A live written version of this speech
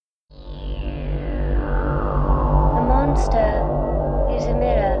monster is a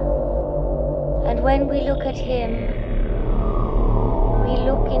mirror. And when we look at him, we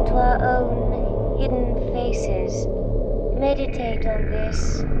look into our own hidden faces. Meditate on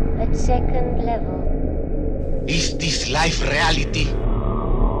this at second level. Is this life reality?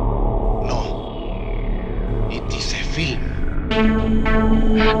 No. It is a film.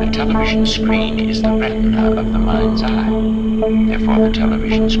 The television screen is the retina of the mind's eye. Therefore, the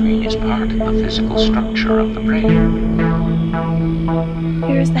television screen is part of the physical structure of the brain.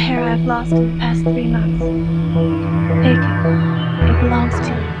 Here is the hair I've lost in the past 3 months. Take it. It belongs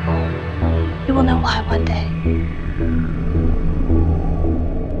to you. You will know why one day.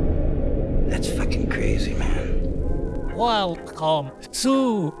 That's fucking crazy, man. Welcome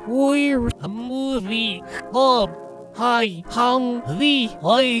to Weird Movie Club. I am the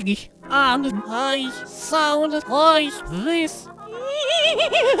lady, and I sound like this.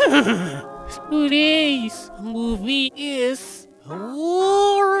 Today's movie is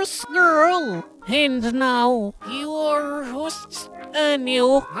Horse Girl. And now, your hosts,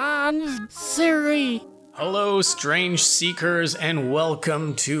 Daniel and Siri. Hello, strange seekers, and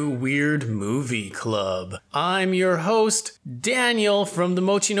welcome to Weird Movie Club. I'm your host, Daniel from the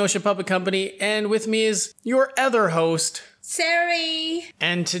Mochinosha Puppet Company, and with me is your other host, Sari.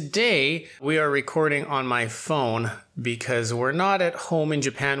 And today we are recording on my phone because we're not at home in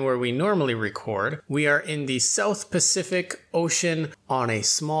Japan where we normally record. We are in the South Pacific Ocean on a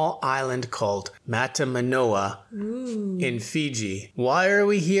small island called Matamanoa in Fiji. Why are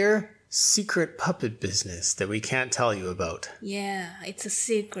we here? Secret puppet business that we can't tell you about. Yeah, it's a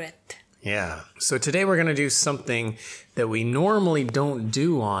secret. Yeah. So today we're going to do something that we normally don't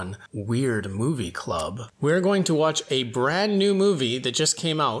do on Weird Movie Club. We're going to watch a brand new movie that just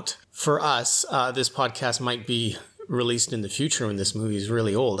came out. For us, this podcast might be released in the future when this movie is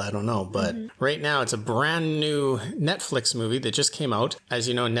really old. I don't know. But right now it's a brand new Netflix movie that just came out. As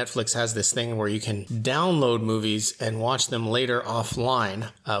you know, Netflix has this thing where you can download movies and watch them later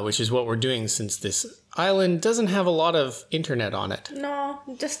offline, which is what we're doing since this island doesn't have a lot of internet on it. No,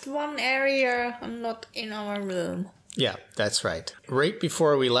 just one area and not in our room. Yeah, that's right. Right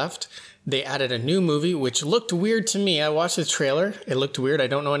before we left, they added a new movie, which looked weird to me. I watched the trailer. It looked weird. I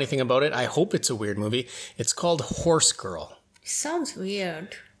don't know anything about it. I hope it's a weird movie. It's called Horse Girl. Sounds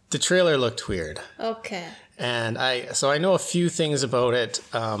weird. The trailer looked weird. Okay. And I know a few things about it,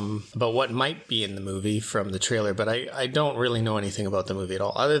 about what might be in the movie from the trailer, but I don't really know anything about the movie at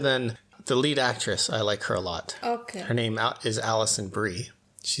all, other than the lead actress. I like her a lot. Okay. Her name is Alison Brie.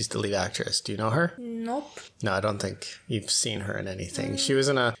 She's the lead actress. Do you know her? Nope. No, I don't think you've seen her in anything. She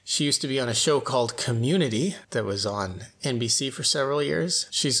used to be on a show called Community that was on NBC for several years.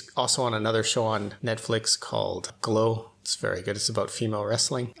 She's also on another show on Netflix called Glow. It's very good. It's about female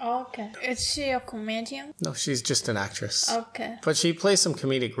wrestling. Okay. Is she a comedian? No, she's just an actress. Okay. But she plays some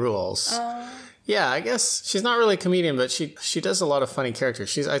comedic roles. Yeah, I guess she's not really a comedian, but she does a lot of funny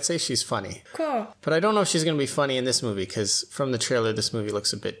characters. I'd say she's funny. Cool. But I don't know if she's going to be funny in this movie because from the trailer, this movie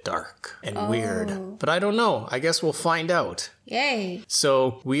looks a bit dark and weird. But I don't know. I guess we'll find out. Yay.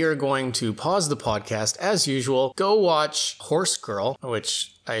 So we are going to pause the podcast as usual. Go watch Horse Girl,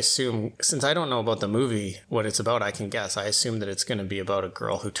 which I assume, since I don't know about the movie, what it's about, I can guess. I assume that it's going to be about a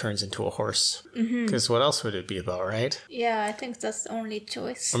girl who turns into a horse. Because what else would it be about, right? Yeah, I think that's the only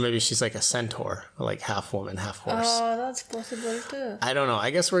choice. Or maybe she's like a centaur, like half woman, half horse. Oh, that's possible too. I don't know.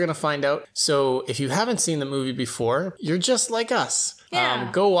 I guess we're going to find out. So if you haven't seen the movie before, you're just like us. Yeah.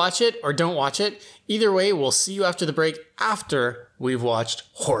 Go watch it or don't watch it. Either way, we'll see you after the break after we've watched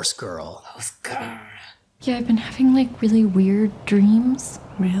Horse Girl. Horse Girl. Yeah, I've been having like really weird dreams.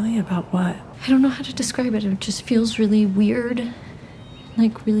 Really? About what? I don't know how to describe it. It just feels really weird,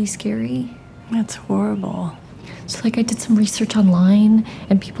 like really scary. That's horrible. So like I did some research online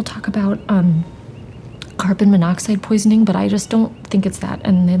and people talk about carbon monoxide poisoning, but I just don't think it's that.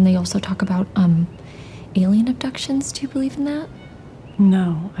 And then they also talk about alien abductions. Do you believe in that?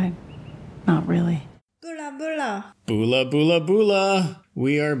 No, not really. Bula bula. Bula bula bula.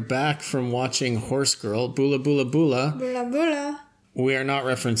 We are back from watching Horse Girl. Bula bula bula. Bula bula. We are not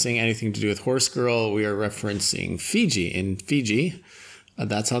referencing anything to do with Horse Girl. We are referencing Fiji. In Fiji,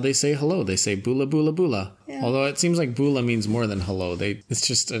 that's how they say hello. They say bula bula bula. Yeah. Although it seems like bula means more than hello. It's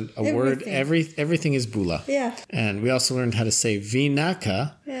just a word. Everything is bula. Yeah. And we also learned how to say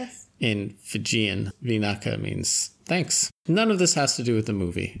vinaka. Yes. In Fijian. Vinaka means thanks. None of this has to do with the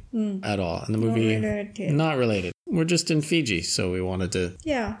movie at all. And the movie, not related. We're just in Fiji, so we wanted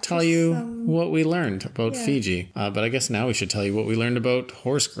to tell you what we learned about Fiji. But I guess now we should tell you what we learned about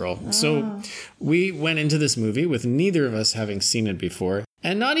Horse Girl. So we went into this movie with neither of us having seen it before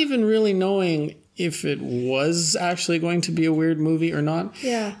and not even really knowing if it was actually going to be a weird movie or not.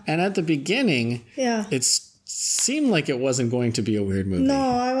 Yeah. And at the beginning, Yeah. it seemed like it wasn't going to be a weird movie. No,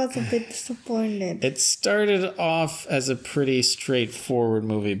 I was a bit disappointed. It started off as a pretty straightforward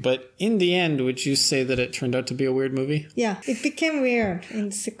movie, but in the end, would you say that it turned out to be a weird movie? Yeah, it became weird in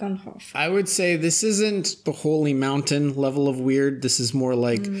the second half. I would say this isn't the Holy Mountain level of weird. This is more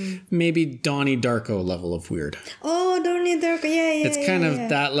like maybe Donnie Darko level of weird. Oh, Donnie Darko. Yeah. It's kind of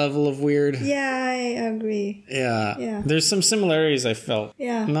that level of weird. Yeah, I agree. Yeah. There's some similarities I felt.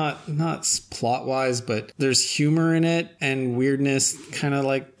 Yeah. Not plot-wise, but there's humor in it and weirdness, kind of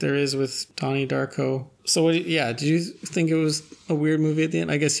like there is with Donnie Darko. So, did you think it was a weird movie at the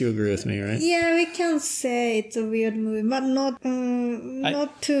end? I guess you agree with me, right? Yeah, we can say it's a weird movie, but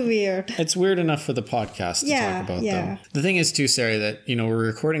not too weird. It's weird enough for the podcast to talk about, though. The thing is, too, Sarah, that, we're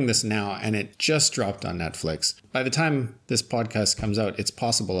recording this now, and it just dropped on Netflix. By the time this podcast comes out, it's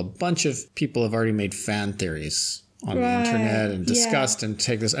possible a bunch of people have already made fan theories on the internet and discussed and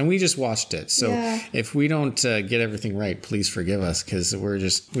take this, and we just watched it. So if we don't get everything right, please forgive us, because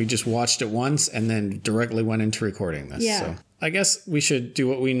we just watched it once and then directly went into recording this. So I guess we should do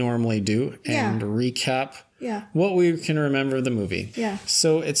what we normally do and recap what we can remember of the movie.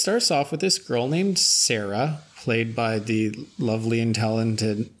 So it starts off with this girl named Sarah, played by the lovely and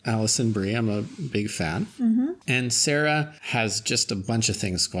talented Alison Brie. I'm a big fan. And Sarah has just a bunch of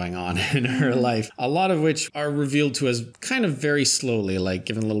things going on in her life, a lot of which are revealed to us kind of very slowly, like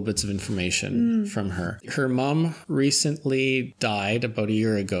given little bits of information from her. Her mom recently died about a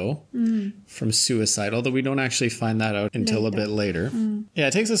year ago from suicide, although we don't actually find that out until a bit later. Yeah,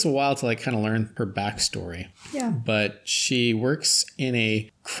 it takes us a while to kind of learn her backstory. But she works in a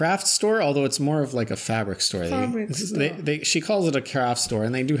craft store, although it's more of like a fabric store. She calls it a craft store,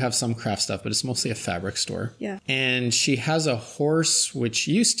 and they do have some craft stuff, but it's mostly a fabric store. And she has a horse, which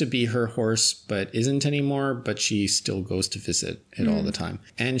used to be her horse, but isn't anymore, but she still goes to visit it all the time.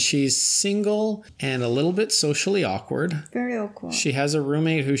 And she's single and a little bit socially awkward. Very awkward. She has a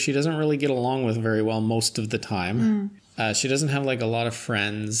roommate who she doesn't really get along with very well most of the time. She doesn't have a lot of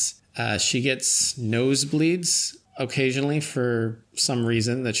friends. She gets nosebleeds occasionally for some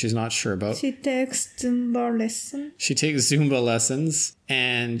reason that she's not sure about. She takes Zumba lessons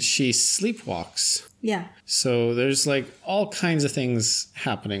and she sleepwalks. So there's all kinds of things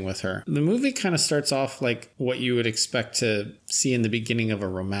happening with her. The movie kind of starts off like what you would expect to see in the beginning of a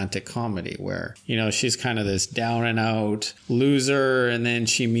romantic comedy, where, she's kind of this down and out loser, and then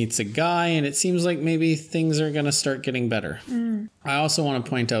she meets a guy and it seems like maybe things are going to start getting better. I also want to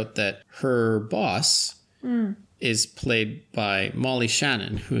point out that her boss is played by Molly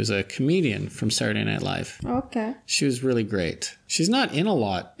Shannon, who is a comedian from Saturday Night Live. Okay. She was really great. She's not in a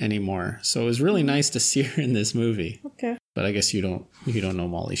lot anymore, so it was really nice to see her in this movie. Okay. But I guess you don't know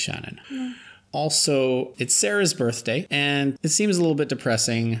Molly Shannon. No. Also, it's Sarah's birthday, and it seems a little bit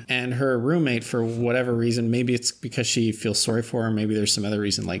depressing, and her roommate, for whatever reason, maybe it's because she feels sorry for her, maybe there's some other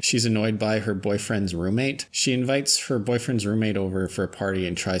reason, she's annoyed by her boyfriend's roommate. She invites her boyfriend's roommate over for a party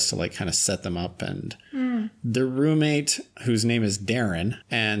and tries to kind of set them up, and the roommate, whose name is Darren,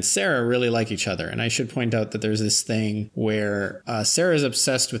 and Sarah really like each other. And I should point out that there's this thing where Sarah's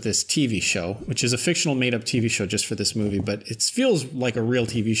obsessed with this TV show, which is a fictional made-up TV show just for this movie, but it feels like a real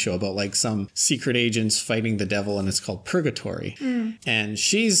TV show about some secret agents fighting the devil, and it's called Purgatory. And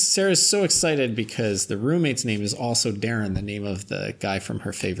Sarah's so excited because the roommate's name is also Darren, the name of the guy from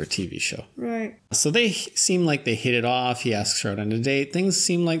her favorite TV show. Right. So they seem like they hit it off. He asks her out on a date. Things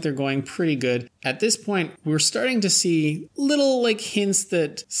seem like they're going pretty good. At this point, we're starting to see little hints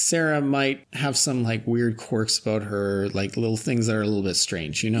that Sarah might have some weird quirks about her, little things that are a little bit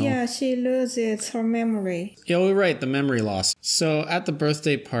strange, Yeah, she loses her memory. Yeah, we're right, the memory loss. So at the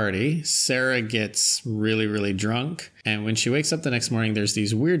birthday party, Sarah gets really, really drunk. And when she wakes up the next morning, there's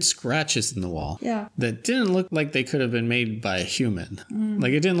these weird scratches in the wall that didn't look like they could have been made by a human.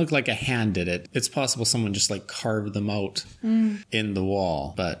 It didn't look like a hand did it. It's possible someone just carved them out in the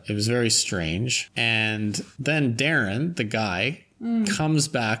wall, but it was very strange. And then Darren, the guy, comes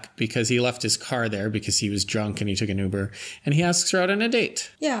back because he left his car there because he was drunk and he took an Uber, and he asks her out on a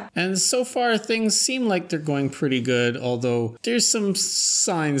date. Yeah. And so far things seem like they're going pretty good, although there's some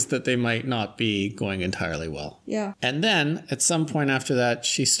signs that they might not be going entirely well. Yeah. And then at some point after that,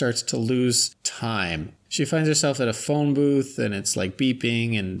 she starts to lose time. She finds herself at a phone booth and it's like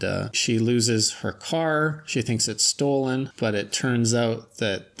beeping, and she loses her car. She thinks it's stolen, but it turns out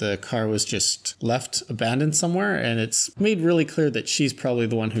that the car was just left abandoned somewhere, and it's made really clear that she's probably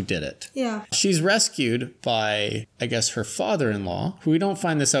the one who did it. Yeah. She's rescued by, I guess, her father-in-law, who we don't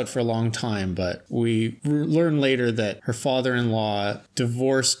find this out for a long time, but we learn later that her father-in-law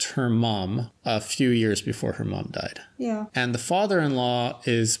divorced her mom a few years before her mom died. Yeah. And the father-in-law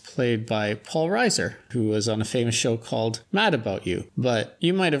is played by Paul Reiser, who was on a famous show called Mad About You. But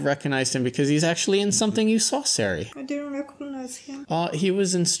you might have recognized him because he's actually in something you saw, Sari. I didn't recognize him. He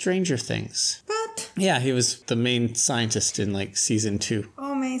was in Stranger Things. But? Yeah, he was the main scientist in like season 2.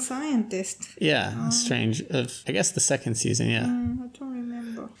 Oh, main scientist. Yeah, Strange. I guess the second season, yeah. I don't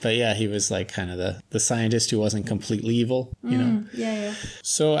remember. But yeah, he was like kind of the scientist who wasn't completely evil, you know? Yeah.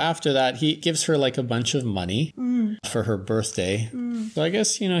 So after that, he gives her like a bunch of money for her birthday. So I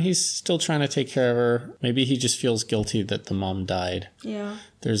guess, he's still trying to take care of her. Maybe he just feels guilty that the mom died. Yeah.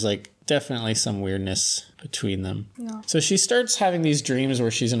 There's like definitely some weirdness between them. Yeah. So she starts having these dreams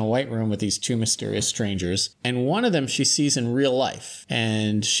where she's in a white room with these two mysterious strangers, and one of them she sees in real life,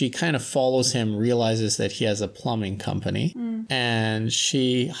 and she kind of follows him, realizes that he has a plumbing company, and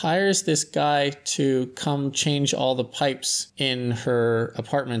she hires this guy to come change all the pipes in her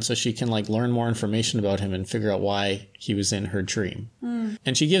apartment so she can like learn more information about him and figure out why he was in her dream.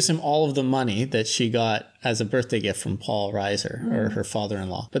 And she gives him all of the money that she got as a birthday gift from Paul Reiser, or her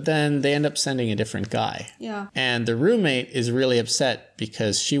father-in-law. But then they end up sending a different guy. Yeah. And the roommate is really upset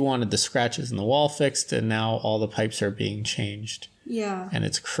because she wanted the scratches in the wall fixed, and now all the pipes are being changed. Yeah. And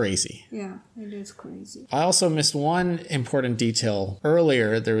it's crazy. Yeah, it is crazy. I also missed one important detail.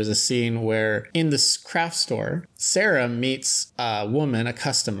 Earlier, there was a scene where in the craft store, Sarah meets a woman, a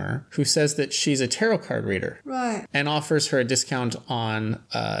customer, who says that she's a tarot card reader. Right. And offers her a discount on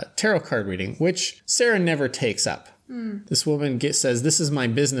tarot card reading, which Sarah never takes up. This woman says, "This is my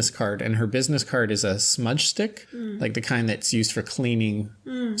business card," and her business card is a smudge stick, like the kind that's used for cleaning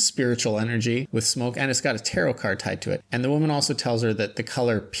spiritual energy with smoke, and it's got a tarot card tied to it. And the woman also tells her that the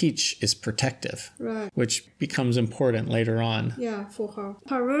color peach is protective, Right. which becomes important later on. Yeah, for her.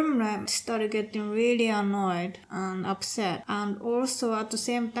 Her roommate started getting really annoyed and upset. And also at the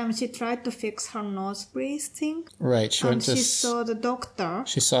same time, she tried to fix her nosebleed thing. Right, she went to... She saw the doctor.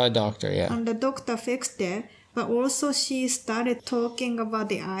 She saw a doctor, yeah. And the doctor fixed it. But also she started talking about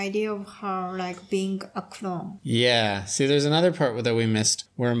the idea of her like being a clone. Yeah. See, there's another part that we missed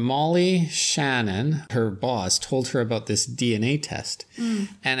where Molly Shannon, her boss, told her about this DNA test.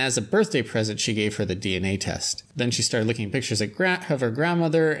 And as a birthday present, she gave her the DNA test. Then she started looking at pictures of her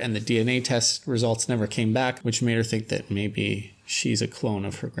grandmother, and the DNA test results never came back, which made her think that maybe she's a clone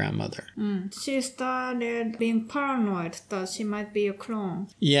of her grandmother. She started being paranoid that she might be a clone.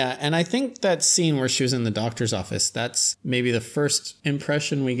 Yeah, and I think that scene where she was in the doctor's office, that's maybe the first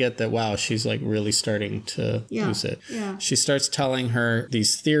impression we get that, wow, she's like really starting to lose it. Yeah. She starts telling her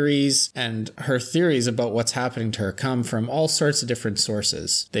these theories, and her theories about what's happening to her come from all sorts of different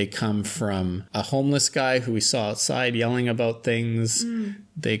sources. They come from a homeless guy who we saw outside yelling about things.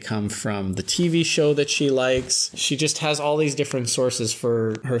 They come from the TV show that she likes. She just has all these different sources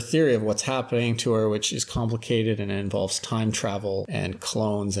for her theory of what's happening to her, which is complicated and it involves time travel and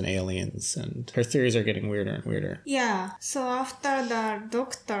clones and aliens. And her theories are getting weirder and weirder. Yeah, so after the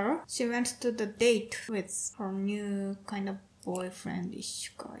doctor, she went to the date with her new kind of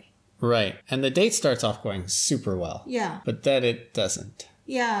boyfriend-ish guy. Right. And the date starts off going super well. Yeah. But then it doesn't.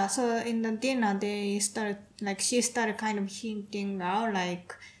 Yeah, so in the dinner, she started kind of hinting out,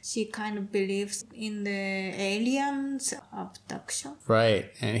 like, she kind of believes in the aliens abduction.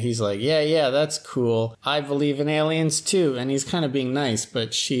 Right. And he's like, yeah, that's cool. I believe in aliens too. And he's kind of being nice,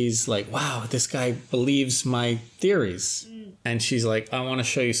 but she's like, wow, this guy believes my theories. And she's like, I want to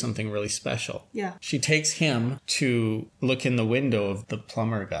show you something really special. Yeah. She takes him to look in the window of the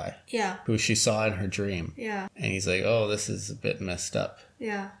plumber guy. Yeah. Who she saw in her dream. Yeah. And he's like, oh, this is a bit messed up.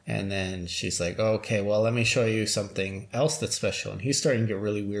 Yeah. And then she's like, okay, well, let me show you something else that's special. And he's starting to get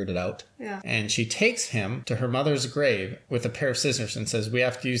really weirded out. Yeah. And she takes him to her mother's grave with a pair of scissors and says, we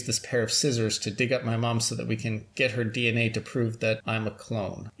have to use this pair of scissors to dig up my mom so that we can get her DNA to prove that I'm a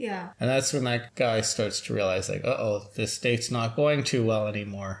clone. Yeah. And that's when that guy starts to realize, like, uh-oh, this date's not going too well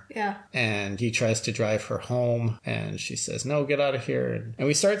anymore. Yeah. And he tries to drive her home, and she says, no, get out of here. And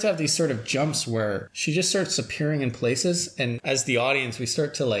we start to have these sort of jumps where she just starts appearing in places, and as the audience, we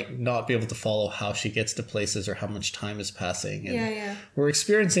start to like not be able to follow how she gets to places or how much time is passing. And we're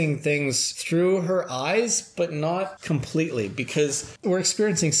experiencing things through her eyes, but not completely, because we're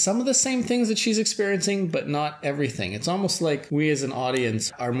experiencing some of the same things that she's experiencing, but not everything. It's almost like we as an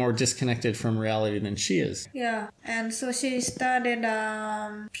audience are more disconnected from reality than she is. Yeah, and so she started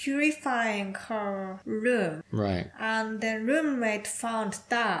purifying her room. Right. And the roommate found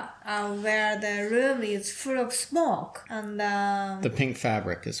that where the room is full of smoke. And the pink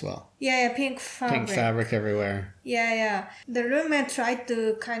fabric as well. Yeah, pink fabric. Pink fabric everywhere. Yeah. The roommate tried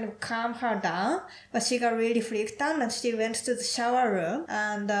to kind of calm her down, but she got really freaked out and she went to the shower room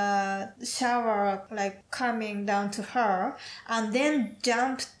and shower like coming down to her and then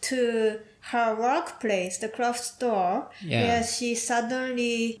jumped to her workplace, the craft store, where she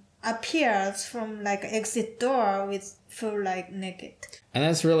suddenly appears from like exit door with full like naked. And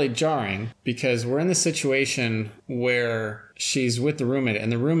that's really jarring because we're in the situation where she's with the roommate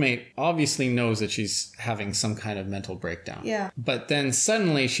and the roommate obviously knows that she's having some kind of mental breakdown. Yeah. But then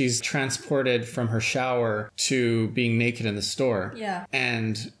suddenly she's transported from her shower to being naked in the store. Yeah.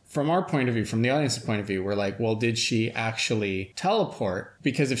 And from our point of view, from the audience's point of view, we're like, well, did she actually teleport?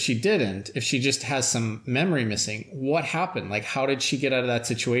 Because if she didn't, if she just has some memory missing, what happened? Like, how did she get out of that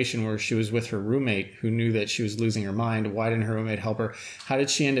situation where she was with her roommate who knew that she was losing her mind? Why didn't her roommate help her? How did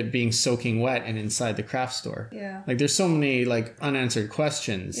she end up being soaking wet and inside the craft store? Yeah. Like, there's so many, like, unanswered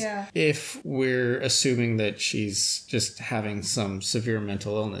questions. Yeah. If we're assuming that she's just having some severe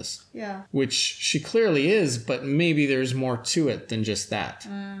mental illness. Yeah. Which she clearly is, but maybe there's more to it than just that.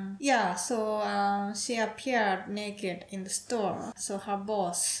 Yeah, so she appeared naked in the store. So her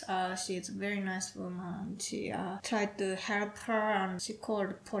boss, she's a very nice woman. She tried to help her and she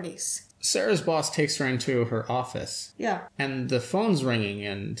called police. Sarah's boss takes her into her office. Yeah. And the phone's ringing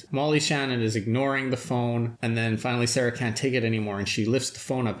and Molly Shannon is ignoring the phone. And then finally Sarah can't take it anymore and she lifts the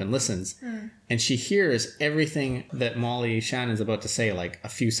phone up and listens. And she hears everything that Molly Shannon's about to say like a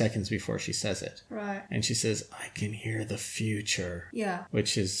few seconds before she says it. Right. And she says, I can hear the future. Yeah.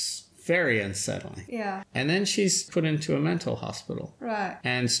 Which is very unsettling. Yeah. And then she's put into a mental hospital. Right.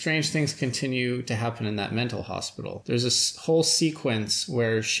 And strange things continue to happen in that mental hospital. There's a whole sequence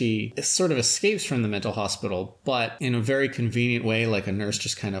where she sort of escapes from the mental hospital, but in a very convenient way, like a nurse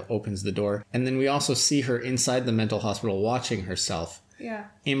just kind of opens the door. And then we also see her inside the mental hospital watching herself. Yeah.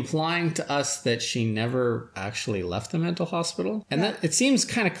 Implying to us that she never actually left the mental hospital. And that it seems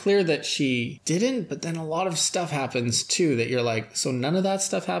kind of clear that she didn't, but then a lot of stuff happens too that you're like, so none of that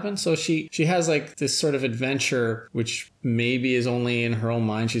stuff happened? So she has like this sort of adventure, which maybe is only in her own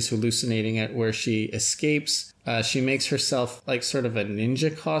mind. She's hallucinating it, where she escapes. She makes herself like sort of a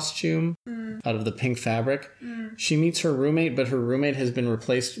ninja costume out of the pink fabric. She meets her roommate, but her roommate has been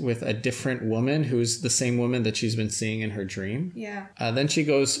replaced with a different woman who's the same woman that she's been seeing in her dream. Yeah. Then she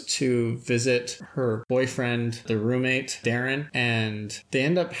goes to visit her boyfriend, the roommate, Darren, and they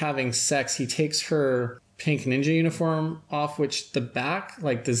end up having sex. He takes her pink ninja uniform off, which the back,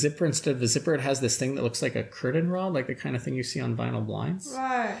 like the zipper, instead of a zipper, it has this thing that looks like a curtain rod, like the kind of thing you see on vinyl blinds.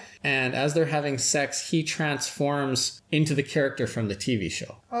 Right. And as they're having sex, he transforms into the character from the TV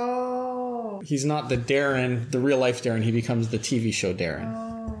show. Oh. He's not the Darren, the real life Darren. He becomes the TV show Darren.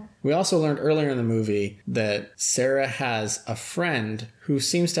 Oh. We also learned earlier in the movie that Sarah has a friend who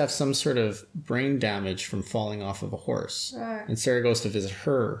seems to have some sort of brain damage from falling off of a horse. Right. And Sarah goes to visit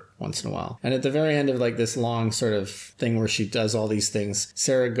her once in a while. And at the very end of like this long sort of thing where she does all these things,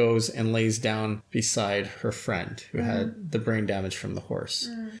 Sarah goes and lays down beside her friend who had the brain damage from the horse.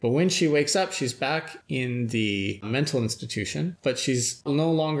 But when she wakes up, she's back in the mental institution, but she's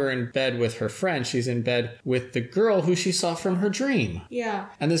no longer in bed with her friend. She's in bed with the girl who she saw from her dream. Yeah.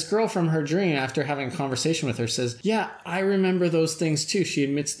 And this girl from her dream, after having a conversation with her, says, yeah, I remember those things too. She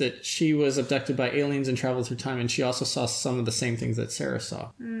admits that she was abducted by aliens and traveled through time, and she also saw some of the same things that Sarah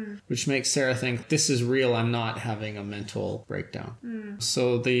saw, which makes Sarah think, this is real, I'm not having a mental breakdown.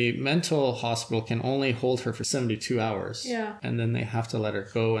 So the mental hospital can only hold her for 72 hours. Yeah. And then they have to let her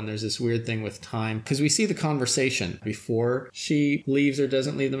go, and there's this weird thing with time. Because we see the conversation before she leaves or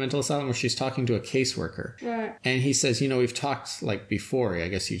doesn't leave the mental asylum where she's talking to a caseworker. Right. And he says, you know, we've talked like before, I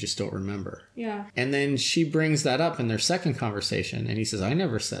guess you just don't remember. Yeah. And then she brings that up in their second conversation, and he says, I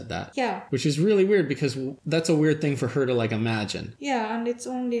never said that. Yeah. Which is really weird because that's a weird thing for her to like imagine. Yeah, and it's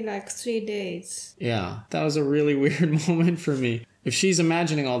only like 3 days. Yeah, that was a really weird moment for me. If she's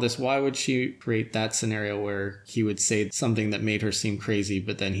imagining all this, why would she create that scenario where he would say something that made her seem crazy,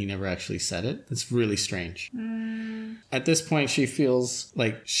 but then he never actually said it? It's really strange. At this point, she feels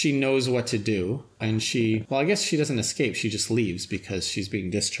like she knows what to do. And I guess she doesn't escape. She just leaves because she's being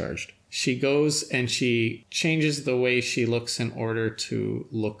discharged. She goes and she changes the way she looks in order to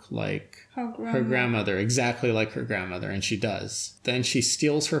look like her grandmother, exactly like her grandmother, and she does. Then she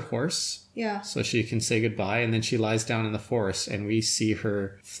steals her horse. Yeah. So she can say goodbye, and then she lies down in the forest, and we see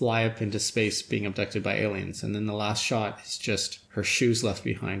her fly up into space being abducted by aliens. And then the last shot is just her shoes left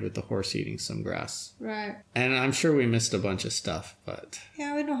behind with the horse eating some grass. Right. And I'm sure we missed a bunch of stuff, but...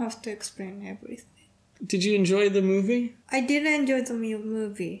 Yeah, we don't have to explain everything. Did you enjoy the movie? I did enjoy the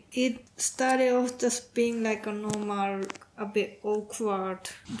movie. It started off just being like a normal, a bit awkward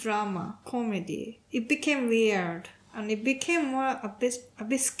drama, comedy. It became weird. And it became more a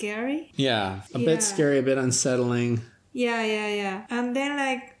bit scary. Yeah, a bit scary, a bit unsettling. Yeah. And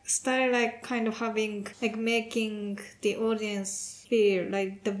then started kind of having, making the audience feel,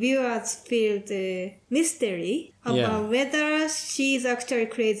 the viewers feel the mystery about whether she's actually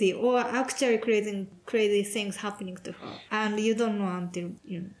crazy or actually crazy things happening to her. And you don't know until,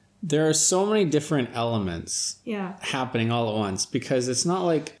 There are so many different elements happening all at once, because it's not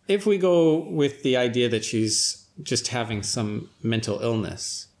like, if we go with the idea that she's just having some mental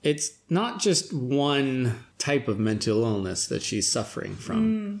illness, it's not just one type of mental illness that she's suffering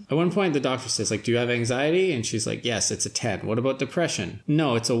from. At one point, the doctor says, do you have anxiety? And she's like, yes, it's a 10. What about depression?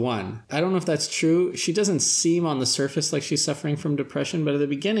 No, it's a 1. I don't know if that's true. She doesn't seem on the surface like she's suffering from depression, but at the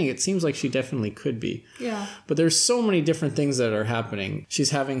beginning, it seems like she definitely could be. Yeah. But there's so many different things that are happening.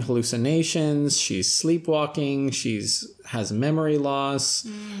 She's having hallucinations. She's sleepwalking. Has memory loss.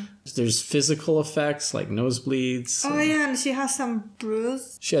 There's physical effects like nosebleeds. Oh, yeah, and she has some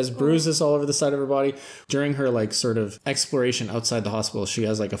bruise. She has bruises all over the side of her body. During her sort of exploration outside the hospital, she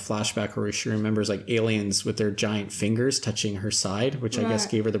has a flashback where she remembers aliens with their giant fingers touching her side, which I guess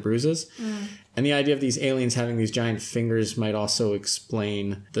gave her the bruises. And the idea of these aliens having these giant fingers might also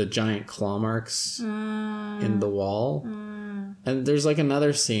explain the giant claw marks in the wall. And there's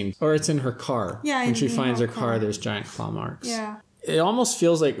another scene, or it's in her car. Yeah, when she finds her car, there's giant claw marks. Yeah. It almost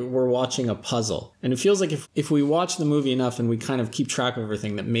feels like we're watching a puzzle. And it feels like if we watch the movie enough and we kind of keep track of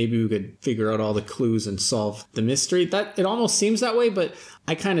everything, that maybe we could figure out all the clues and solve the mystery. That it almost seems that way, but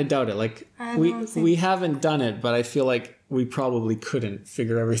I kind of doubt it. We haven't done it, but I feel like we probably couldn't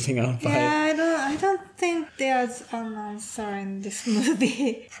figure everything out by it. I don't think there's an answer in this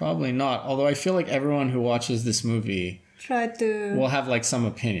movie. Probably not. Although I feel like everyone who watches this movie will have some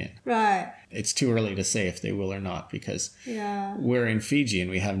opinion. Right. It's too early to say if they will or not, because we're in Fiji and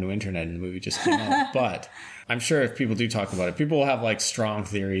we have no internet and the movie just came out. But I'm sure if people do talk about it, people will have strong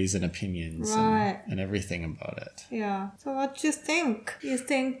theories and opinions and everything about it. Yeah. So what do you think? You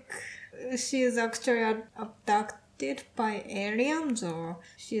think she is actually abducted by aliens, or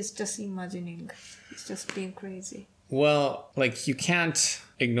she's just imagining? It's just being crazy. Well, you can't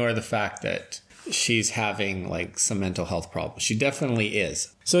ignore the fact that she's having some mental health problems. She definitely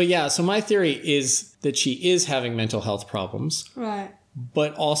is. So my theory is that she is having mental health problems. Right.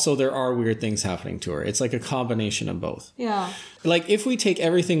 But also there are weird things happening to her. It's a combination of both. Yeah. If we take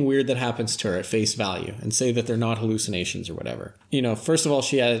everything weird that happens to her at face value and say that they're not hallucinations or whatever. First of all,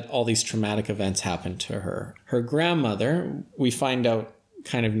 she had all these traumatic events happen to her. Her grandmother, we find out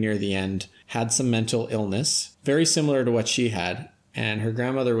kind of near the end, had some mental illness, very similar to what she had. And her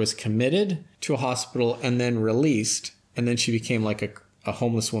grandmother was committed to a hospital and then released. And then she became a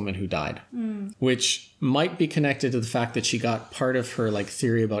homeless woman who died, which might be connected to the fact that she got part of her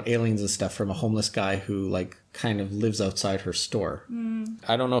theory about aliens and stuff from a homeless guy who kind of lives outside her store.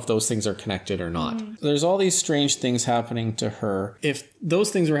 I don't know if those things are connected or not. There's all these strange things happening to her. If those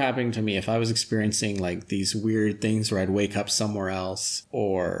things were happening to me, if I was experiencing these weird things where I'd wake up somewhere else,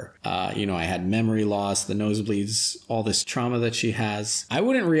 or I had memory loss, the nosebleeds, all this trauma that she has, I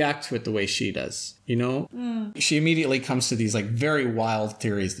wouldn't react to it the way she does. She immediately comes to these very wild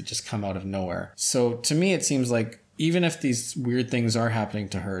theories that just come out of nowhere. So to me, it seems even if these weird things are happening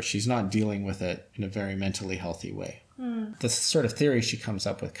to her, she's not dealing with it in a very mentally healthy way. The sort of theory she comes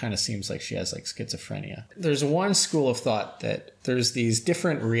up with kind of seems like she has schizophrenia. There's one school of thought that there's these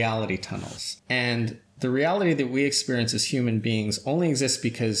different reality tunnels, and the reality that we experience as human beings only exists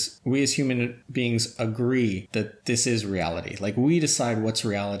because we as human beings agree that this is reality. We decide what's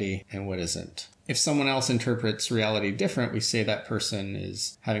reality and what isn't. If someone else interprets reality different, we say that person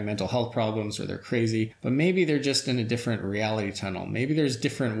is having mental health problems or they're crazy, but maybe they're just in a different reality tunnel. Maybe there's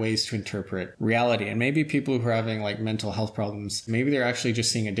different ways to interpret reality, and maybe people who are having mental health problems, maybe they're actually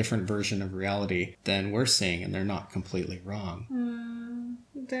just seeing a different version of reality than we're seeing, and they're not completely wrong.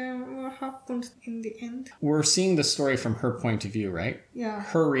 then what happened in the end? We're seeing the story from her point of view, right? Yeah.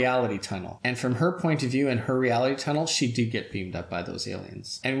 Her reality tunnel. And from her point of view and her reality tunnel, she did get beamed up by those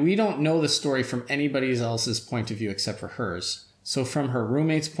aliens. And we don't know the story from anybody else's point of view except for hers. So from her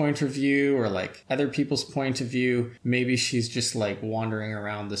roommate's point of view or like other people's point of view, maybe she's just like wandering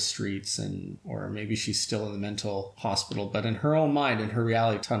around the streets or maybe she's still in the mental hospital. But in her own mind, in her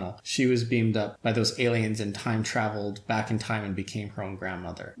reality tunnel, she was beamed up by those aliens and time traveled back in time and became her own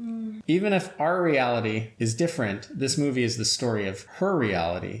grandmother. Even if our reality is different, this movie is the story of her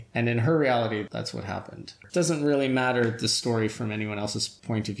reality. And in her reality, that's what happened. It doesn't really matter the story from anyone else's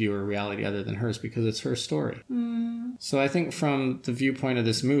point of view or reality other than hers because it's her story. So I think from the viewpoint of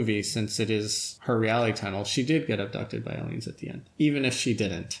this movie, since it is her reality tunnel, she did get abducted by aliens at the end, even if she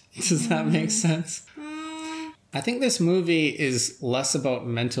didn't. Does that make sense? I think this movie is less about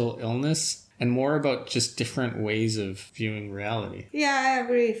mental illness and more about just different ways of viewing reality. Yeah, I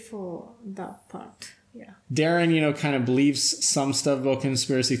agree for that part. Yeah. Darren, kind of believes some stuff about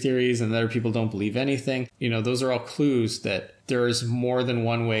conspiracy theories and other people don't believe anything. Those are all clues that there is more than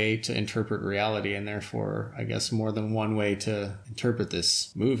one way to interpret reality and therefore, I guess, more than one way to interpret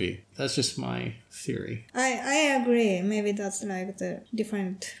this movie. That's just my theory. I agree. Maybe that's like the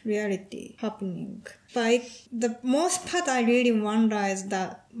different reality happening. But the most part I really wonder is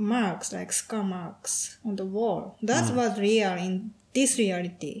that marks, like scar marks on the wall. That was real in this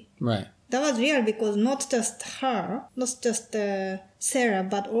reality. Right. That was real because not just her, not just Sarah,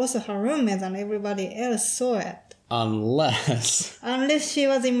 but also her roommate and everybody else saw it. Unless she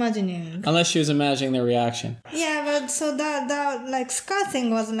was imagining. Unless she was imagining their reaction. Yeah, but so that like scar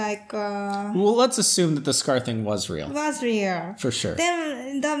thing was like... Well, let's assume that the scar thing was real. Was real. For sure.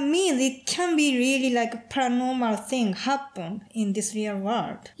 Then that means it can be really like a paranormal thing happen in this real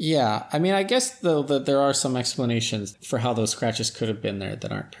world. Yeah, I mean, I guess though that there are some explanations for how those scratches could have been there that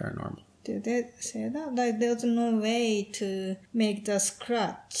aren't paranormal. Did they say that? Like, there's no way to make the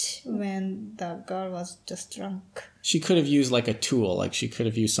scratch when the girl was just drunk. She could have used like a tool, like she could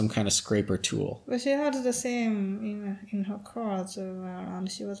have used some kind of scraper tool. But she had the same in her car as well,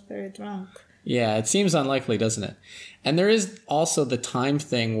 and she was very drunk. Yeah, it seems unlikely, doesn't it? And there is also the time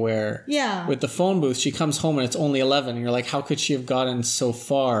thing where with the phone booth, she comes home and it's only 11. And you're like, how could she have gotten so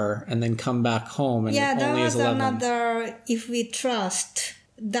far and then come back home and it only is 11? Yeah, that was another, if we trust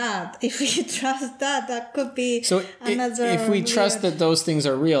that could be another... If we trust that those things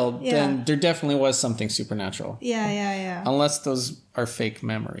are real, then there definitely was something supernatural. Yeah. Unless those are fake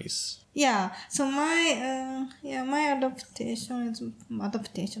memories. Yeah, so my interpretation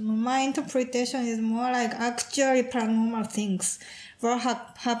is more like actually paranormal things were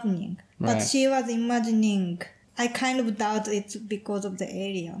happening. Right. But she was imagining. I kind of doubt it's because of the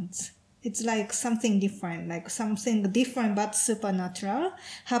aliens. It's like something different but supernatural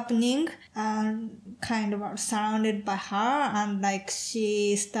happening and kind of surrounded by her, and like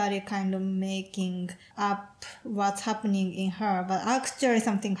she started kind of making up what's happening in her, but actually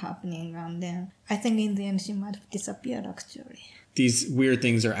something happening, and then I think in the end she might have disappeared actually. These weird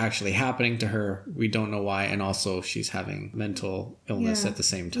things are actually happening to her. We don't know why. And also she's having mental illness at the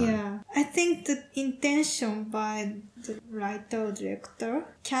same time. Yeah. I think the intention by the writer or director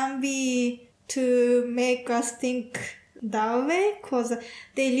can be to make us think that way, because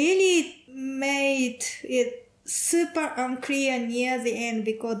they really made it super unclear near the end,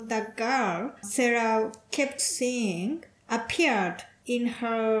 because the girl Sarah kept seeing appeared in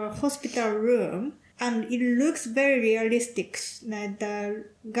her hospital room. And it looks very realistic. Like the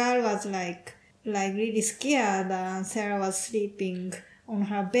girl was like really scared, and Sarah was sleeping on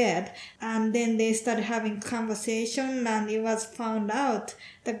her bed. And then they started having conversation, and it was found out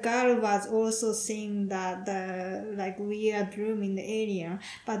the girl was also seeing the like weird room in the area.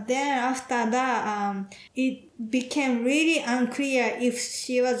 But then after that, it became really unclear if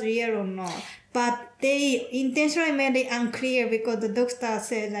she was real or not. But they intentionally made it unclear because the doctor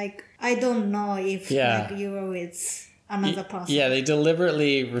said, like, I don't know if like, you were with another person. Yeah, they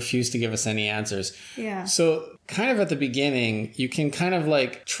deliberately refused to give us any answers. Yeah. So kind of at the beginning, you can kind of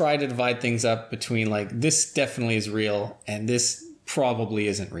like try to divide things up between like, this definitely is real and this probably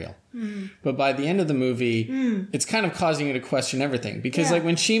isn't real. But by the end of the movie, it's kind of causing you to question everything. Because like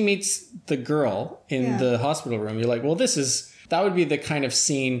when she meets the girl in the hospital room, you're like, well, that would be the kind of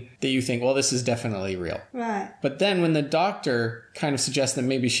scene that you think, well, this is definitely real. Right. But then when the doctor kind of suggests that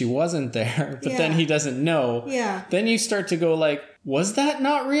maybe she wasn't there, but then he doesn't know, then you start to go like, was that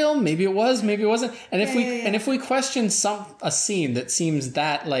not real? Maybe it was, maybe it wasn't. And if we question a scene that seems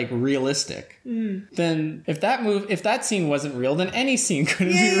that like realistic, then if that scene wasn't real, then any scene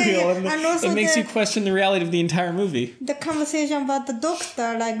couldn't be real. And also it makes you question the reality of the entire movie. The conversation about the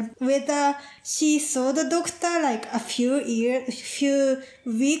doctor, like whether she saw the doctor like a few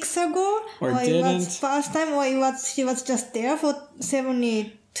weeks ago, or it was first time, or she was just there for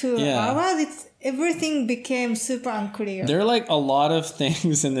 72 hours. Everything became super unclear. There are like a lot of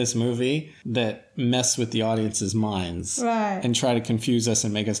things in this movie that mess with the audience's minds. Right. And try to confuse us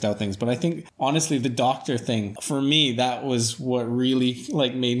and make us doubt things. But I think, honestly, the doctor thing, for me, that was what really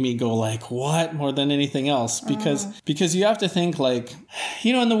like made me go like, what? More than anything else. Because you have to think like,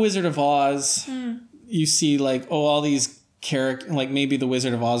 you know, in The Wizard of Oz, you see like, all these like maybe the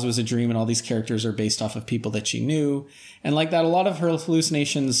Wizard of Oz was a dream and all these characters are based off of people that she knew. And like that, a lot of her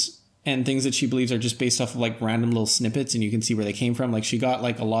hallucinations and things that she believes are just based off of like random little snippets, and you can see where they came from. Like she got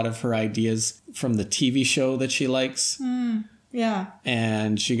like a lot of her ideas from the TV show that she likes. Yeah.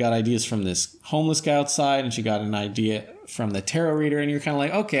 And she got ideas from this homeless guy outside, and she got an idea from the tarot reader, and you're kind of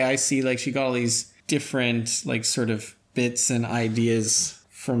like, okay, I see. Like she got all these different like sort of bits and ideas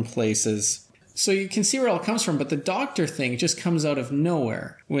from places. So you can see where it all comes from, but the doctor thing just comes out of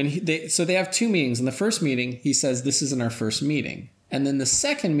nowhere. So they have 2 meetings. In the first meeting, he says, this isn't our first meeting. And then the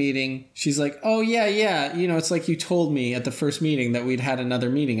second meeting, she's like, oh, yeah. You know, it's like you told me at the first meeting that we'd had another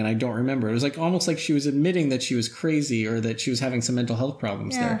meeting and I don't remember. It was like almost like she was admitting that she was crazy or that she was having some mental health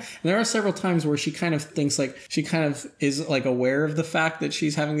problems there. And there are several times where she kind of thinks like she kind of is like aware of the fact that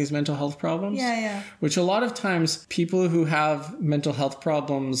she's having these mental health problems. Yeah. Which a lot of times people who have mental health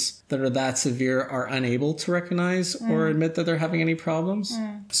problems that are that severe are unable to recognize or admit that they're having any problems.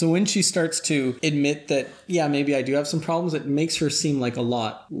 So when she starts to admit that, yeah, maybe I do have some problems, it makes her seem like a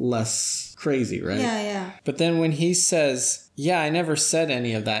lot less crazy, right? Yeah. But then when he says, yeah, I never said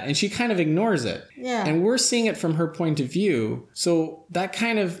any of that, and she kind of ignores it. Yeah. And we're seeing it from her point of view. So that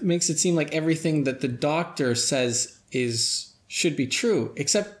kind of makes it seem like everything that the doctor says should be true,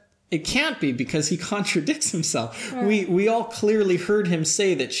 except it can't be because he contradicts himself. Right. We all clearly heard him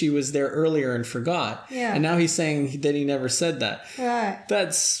say that she was there earlier and forgot. Yeah. And now he's saying that he never said that. Right.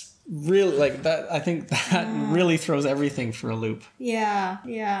 That's really like that. I think that really throws everything for a loop. Yeah.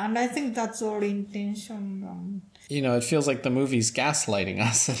 And I think that's our intention. You know, it feels like the movie's gaslighting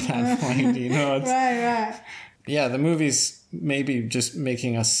us at that point. You know, it's, right. Yeah, the movie's maybe just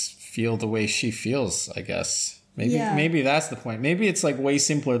making us feel the way she feels, I guess. Maybe that's the point. Maybe it's like way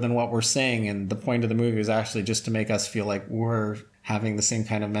simpler than what we're saying, and the point of the movie is actually just to make us feel like we're having the same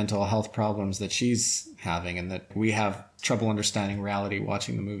kind of mental health problems that she's having, and that we have trouble understanding reality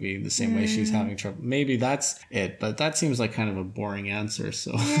watching the movie the same way she's having trouble. Maybe that's it, but that seems like kind of a boring answer.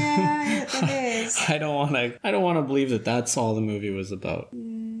 So yeah, it is. I don't want to believe that that's all the movie was about.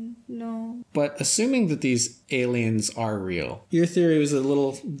 No. But assuming that these aliens are real, your theory was a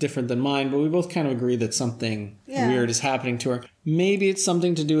little different than mine, but we both kind of agree that something weird is happening to her. Maybe it's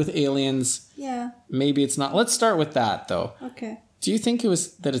something to do with aliens. Yeah. Maybe it's not. Let's start with that, though. Okay. Do you think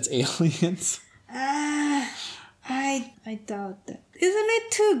that it's aliens? I doubt that. Isn't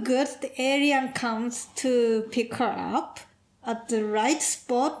it too good the alien comes to pick her up at the right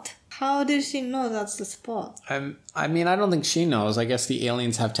spot? How did she know that's the spot? I mean, I don't think she knows. I guess the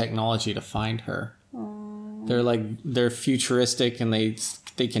aliens have technology to find her. They're futuristic and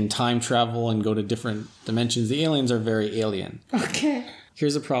they can time travel and go to different dimensions. The aliens are very alien. Okay.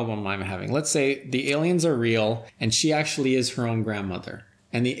 Here's a problem I'm having. Let's say the aliens are real and she actually is her own grandmother.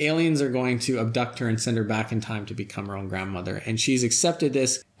 And the aliens are going to abduct her and send her back in time to become her own grandmother. And she's accepted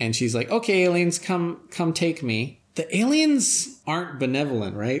this and she's like, okay, aliens, come take me. The aliens aren't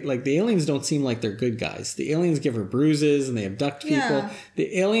benevolent, right? Like the aliens don't seem like they're good guys. The aliens give her bruises and they abduct people. Yeah.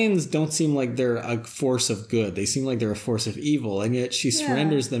 The aliens don't seem like they're a force of good. They seem like they're a force of evil. And yet she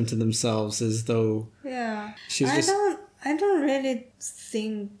surrenders them to themselves as though I don't really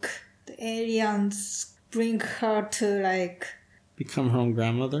think the aliens bring her to like become her own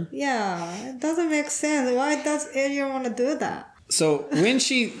grandmother. Yeah, it doesn't make sense. Why does alien want to do that? So when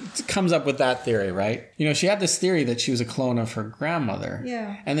she comes up with that theory, right? You know, she had this theory that she was a clone of her grandmother.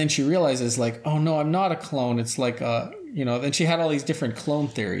 Yeah. And then she realizes like, oh no, I'm not a clone. It's like then she had all these different clone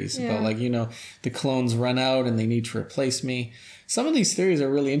theories about like, the clones run out and they need to replace me. Some of these theories are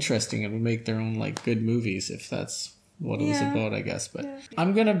really interesting and would make their own like good movies if that's what it was about, I guess. But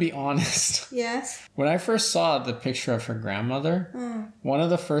I'm going to be honest. Yes. When I first saw the picture of her grandmother, one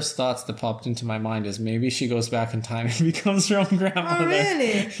of the first thoughts that popped into my mind is maybe she goes back in time and becomes her own grandmother. Oh,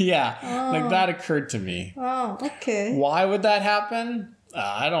 really? Yeah. Like that occurred to me. Oh, okay. Why would that happen?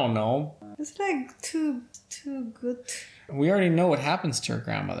 I don't know. It's like too good. We already know what happens to her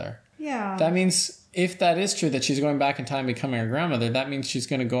grandmother. Yeah. That means if that is true, that she's going back in time becoming her grandmother, that means she's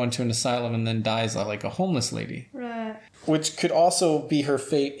going to go into an asylum and then dies like a homeless lady. Right. Which could also be her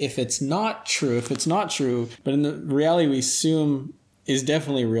fate if it's not true. But in the reality we assume is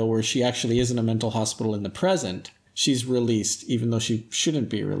definitely real, where she actually is in a mental hospital in the present. She's released, even though she shouldn't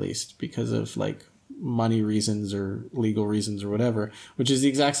be released because of like money reasons or legal reasons or whatever, which is the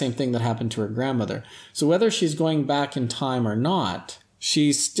exact same thing that happened to her grandmother. So whether she's going back in time or not,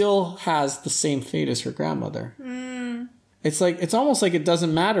 she still has the same fate as her grandmother. It's almost like it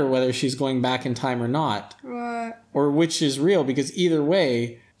doesn't matter whether she's going back in time or not. Right. Or which is real, because either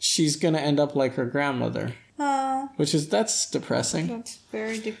way, she's going to end up like her grandmother. That's depressing. That's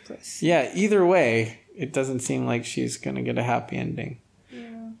very depressing. Yeah, either way, it doesn't seem like she's going to get a happy ending.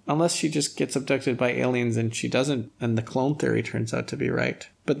 Yeah. Unless she just gets abducted by aliens and she doesn't, and the clone theory turns out to be right.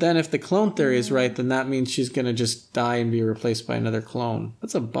 But then if the clone theory is right, then that means she's going to just die and be replaced by another clone.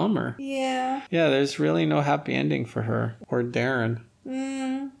 That's a bummer. Yeah. Yeah, there's really no happy ending for her. Or Darren.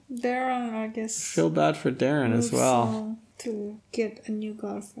 Darren, I guess. Feel bad for Darren as well. To get a new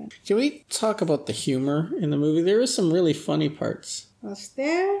girlfriend. Can we talk about the humor in the movie? There is some really funny parts. Was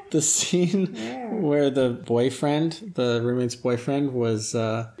there? The scene where the roommate's boyfriend, was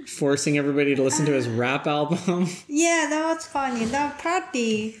forcing everybody to listen to his rap album. Yeah, that was funny. That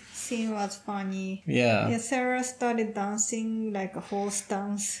party scene was funny. Yeah. Yeah, Sarah started dancing like a horse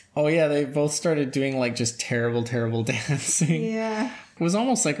dance. Oh yeah, they both started doing like just terrible dancing. Yeah. It was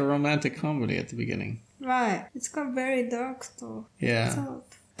almost like a romantic comedy at the beginning. Right. It's got very dark stuff. Yeah.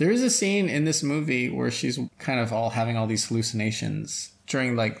 There is a scene in this movie where she's kind of having all these hallucinations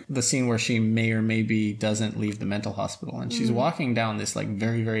during like the scene where she may or maybe doesn't leave the mental hospital, and she's walking down this like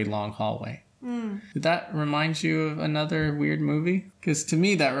very, very long hallway. Did that remind you of another weird movie? Because to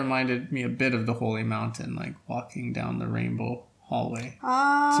me that reminded me a bit of The Holy Mountain, like walking down the rainbow hallway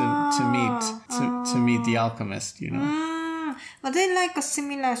to meet the alchemist, you know. But they like a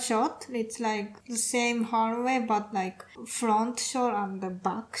similar shot. It's like the same hallway, but like front shot and the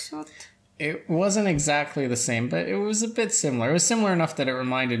back shot. It wasn't exactly the same, but it was a bit similar. It was similar enough that it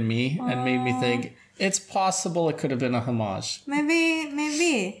reminded me and made me think it's possible it could have been a homage.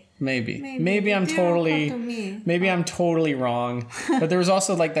 Maybe I'm totally wrong. But there was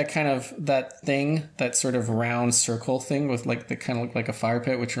also like that sort of round circle thing with like the kind of looked like a fire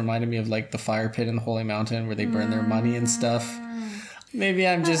pit, which reminded me of like the fire pit in the Holy Mountain where they burn their money and stuff. Maybe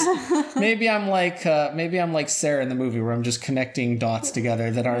I'm like Sarah in the movie where I'm just connecting dots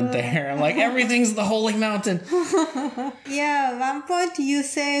together that aren't there. I'm like, everything's the Holy Mountain. Yeah, one point you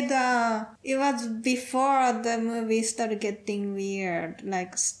said it was before the movie started getting weird,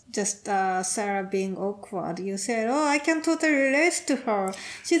 like just Sarah being awkward. You said, "Oh, I can totally relate to her.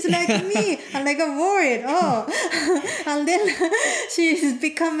 She's like me." I'm like, I'm worried. And then she's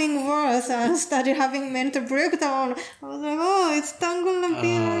becoming worse and started having mental breakdown. I was like, "Oh, it's not gonna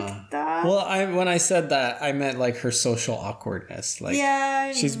be like that." Well, when I said that, I meant like her social awkwardness. Like,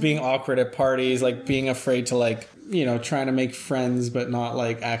 yeah, she's being awkward at parties, like being afraid to like, you know, trying to make friends, but not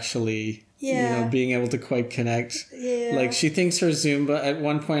like actually. Yeah. You know, being able to quite connect. Yeah. Like she thinks her Zumba, at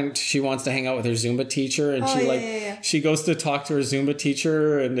one point she wants to hang out with her Zumba teacher, and she goes to talk to her Zumba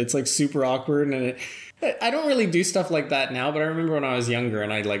teacher, and it's like super awkward, and I don't really do stuff like that now, but I remember when I was younger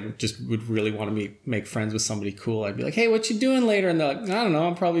and I like just would really want to make friends with somebody cool. I'd be like, "Hey, what you doing later?" And they're like, "I don't know,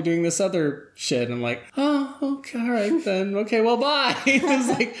 I'm probably doing this other shit." And I'm like, "Oh, okay, all right then. Okay, well, bye." It was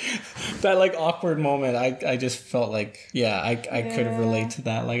like that like awkward moment. I just felt like, I could relate to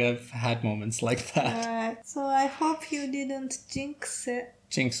that. Like I've had moments like that. Alright, so I hope you didn't jinx it.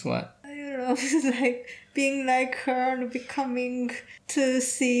 Jinx what? I don't know, like being like her and becoming to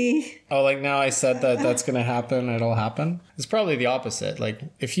see. Oh, like now I said that's gonna happen, it'll happen. It's probably the opposite. Like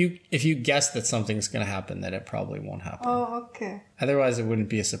if you guess that something's gonna happen, then it probably won't happen. Oh, okay. Otherwise, it wouldn't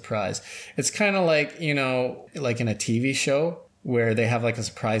be a surprise. It's kind of like, you know, like in a TV show where they have like a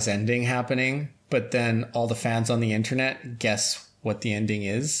surprise ending happening, but then all the fans on the internet guess what the ending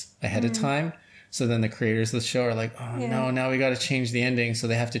is ahead of time. So then the creators of the show are like, no, now we got to change the ending. So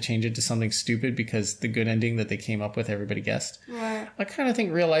they have to change it to something stupid because the good ending that they came up with, everybody guessed. Right. I kind of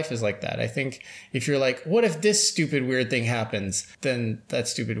think real life is like that. I think if you're like, what if this stupid weird thing happens? Then that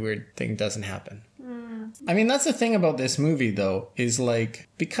stupid weird thing doesn't happen. I mean, that's the thing about this movie, though, is like,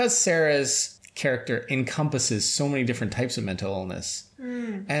 because Sarah's character encompasses so many different types of mental illness.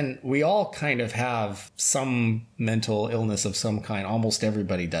 And we all kind of have some mental illness of some kind. Almost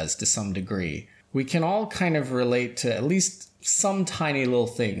everybody does to some degree. We can all kind of relate to at least some tiny little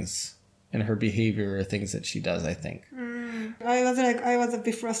things in her behavior or things that she does, I think. I was a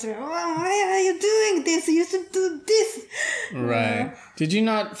bit frustrated. Oh, why are you doing this? You should do this. Right. Did you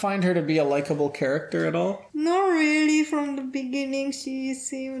not find her to be a likable character at all? Not really. From the beginning, she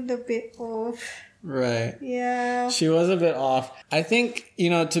seemed a bit off. Right. Yeah. She was a bit off. I think,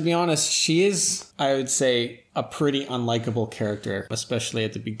 to be honest, she is, I would say, a pretty unlikable character, especially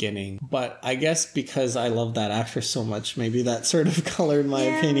at the beginning. But I guess because I love that actress so much, maybe that sort of colored my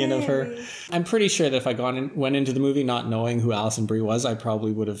opinion of her. I'm pretty sure that if I went into the movie not knowing who Alison Brie was, I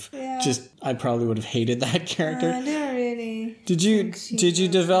probably would have hated that character. I didn't really. Did you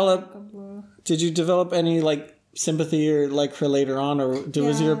develop any sympathy or like her later on, or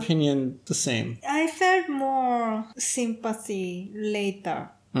was your opinion the same? I felt more sympathy later.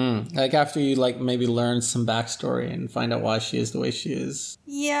 Like after you maybe learn some backstory and find out why she is the way she is.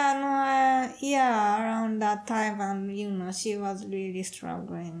 Around that time, and she was really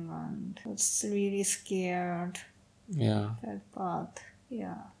struggling and was really scared. Yeah. Felt bad.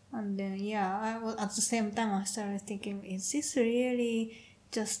 Yeah. And then I was at the same time I started thinking, is this really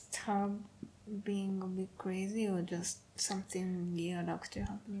just her being a bit crazy or just something weird actually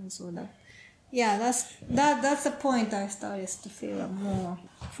happening? So that's the point I started to feel more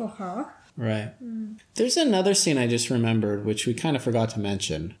for her. Right. There's another scene I just remembered, which we kind of forgot to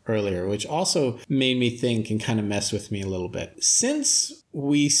mention earlier, which also made me think and kind of mess with me a little bit. Since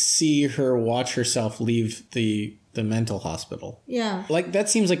we see her watch herself leave the mental hospital. Yeah. That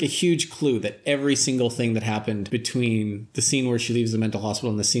seems like a huge clue that every single thing that happened between the scene where she leaves the mental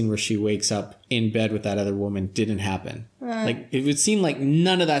hospital and the scene where she wakes up in bed with that other woman didn't happen. Right. It would seem like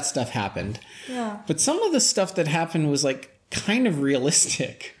none of that stuff happened. Yeah. But some of the stuff that happened was kind of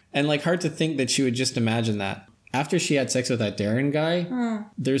realistic and hard to think that she would just imagine that. After she had sex with that Darren guy,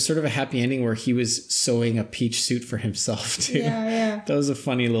 there's sort of a happy ending where he was sewing a peach suit for himself too. Yeah. That was a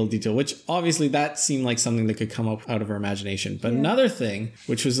funny little detail, which obviously that seemed like something that could come up out of her imagination. But another thing,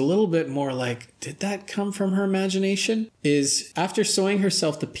 which was a little bit more did that come from her imagination? Is after sewing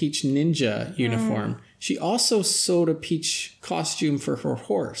herself the peach ninja uniform, she also sewed a peach costume for her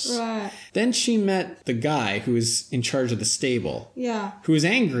horse. Right. Then she met the guy who was in charge of the stable. Yeah. Who was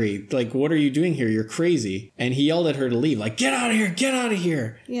angry. What are you doing here? You're crazy. And he yelled at her to leave. Get out of here. Get out of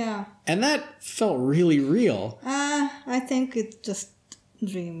here. Yeah. And that felt really real. I think it's just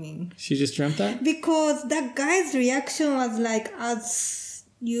dreaming. She just dreamt that? Because that guy's reaction was as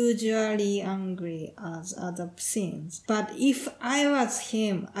usually angry as other scenes. But if I was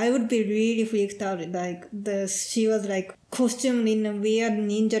him, I would be really freaked out. She was costumed in a weird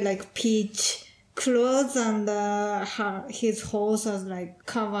ninja peach clothes, and his horse was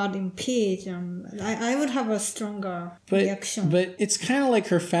covered in peach, and I would have a stronger reaction. But it's kind of like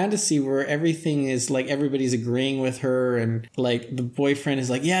her fantasy where everything is everybody's agreeing with her, and the boyfriend is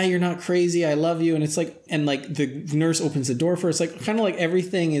yeah, you're not crazy, I love you, and it's and the nurse opens the door for her. It's kind of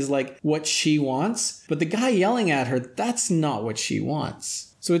everything is what she wants, but the guy yelling at her, that's not what she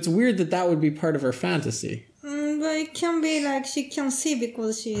wants. So it's weird that would be part of her fantasy. But it can be she can see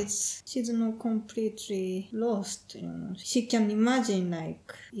because she's not completely lost. She can imagine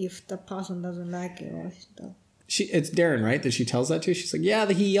if the person doesn't like it or stuff. It's Darren, right? That she tells that to. She's yeah,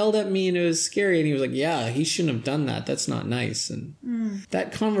 he yelled at me and it was scary, and he was yeah, he shouldn't have done that. That's not nice. And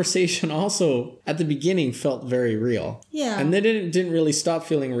that conversation also at the beginning felt very real. Yeah. And then it didn't really stop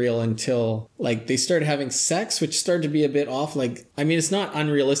feeling real until they started having sex, which started to be a bit off. It's not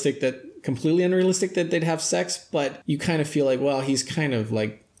completely unrealistic that they'd have sex, but you kind of feel well, he's kind of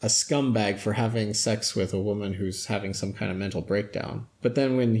a scumbag for having sex with a woman who's having some kind of mental breakdown. But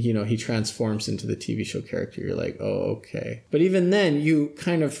then when, he transforms into the TV show character, you're oh, okay. But even then,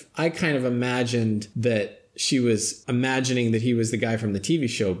 I kind of imagined that she was imagining that he was the guy from the TV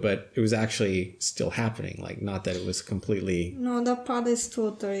show, but it was actually still happening. Not that it was completely... No, that part is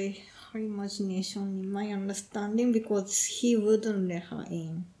totally her imagination, in my understanding, because he wouldn't let her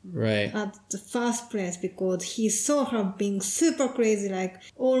in. Right. At the first place, because he saw her being super crazy,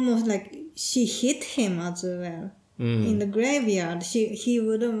 almost she hit him as well. In the graveyard. He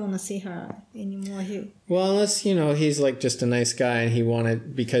wouldn't want to see her anymore. Well, unless, he's just a nice guy, and he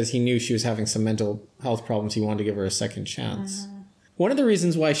wanted, because he knew she was having some mental health problems, he wanted to give her a second chance. One of the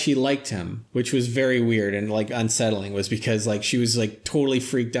reasons why she liked him, which was very weird and unsettling, was because she was totally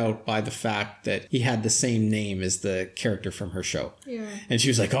freaked out by the fact that he had the same name as the character from her show. Yeah. And she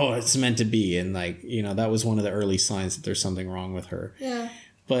was oh, it's meant to be. And that was one of the early signs that there's something wrong with her. Yeah.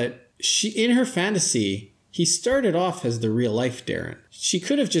 But in her fantasy, he started off as the real life Darren. She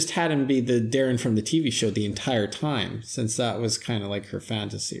could have just had him be the Darren from the TV show the entire time, since that was kind of her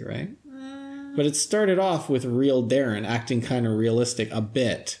fantasy, right? But it started off with real Darren acting kind of realistic a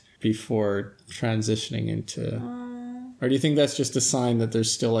bit before transitioning into... Or do you think that's just a sign that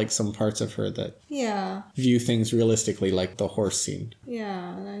there's still like some parts of her that view things realistically, like the horse scene?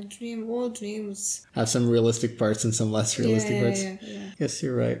 Yeah, I dream all dreams. Have some realistic parts and some less realistic parts? Yeah. Guess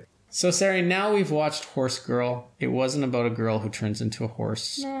you're right. So, Sari, now we've watched Horse Girl. It wasn't about a girl who turns into a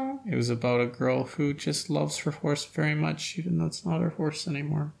horse. No. It was about a girl who just loves her horse very much, even though it's not her horse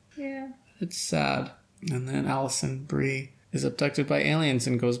anymore. Yeah. It's sad. And then Alison Brie is abducted by aliens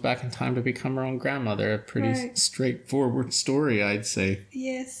and goes back in time to become her own grandmother. A pretty straightforward story, I'd say.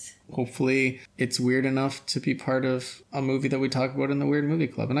 Yes. Hopefully it's weird enough to be part of a movie that we talk about in the Weird Movie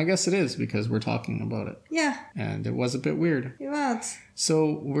Club. And I guess it is because we're talking about it. Yeah. And it was a bit weird. It was.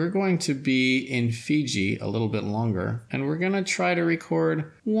 So we're going to be in Fiji a little bit longer. And we're going to try to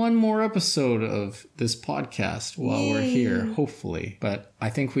record one more episode of this podcast while we're here, hopefully. But I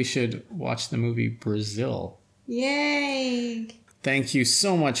think we should watch the movie Brazil. Yay! Thank you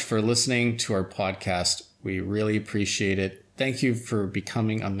so much for listening to our podcast. We really appreciate it. Thank you for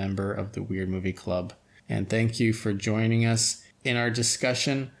becoming a member of the Weird Movie Club. And thank you for joining us in our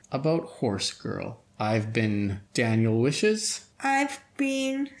discussion about Horse Girl. I've been Daniel Wishes. I've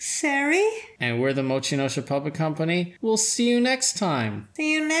been Sari. And we're the Mochinosha Puppet Company. We'll see you next time.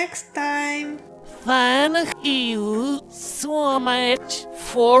 See you next time. Thank you so much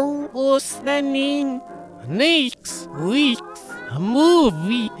for listening. Next week's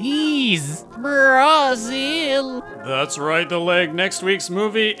movie is Brazil. That's right, the leg. Next week's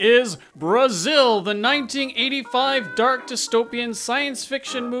movie is Brazil, the 1985 dark dystopian science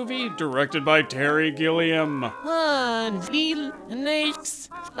fiction movie directed by Terry Gilliam. Until next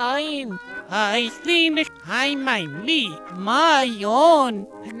time, I think I might be my own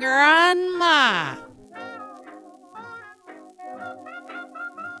grandma.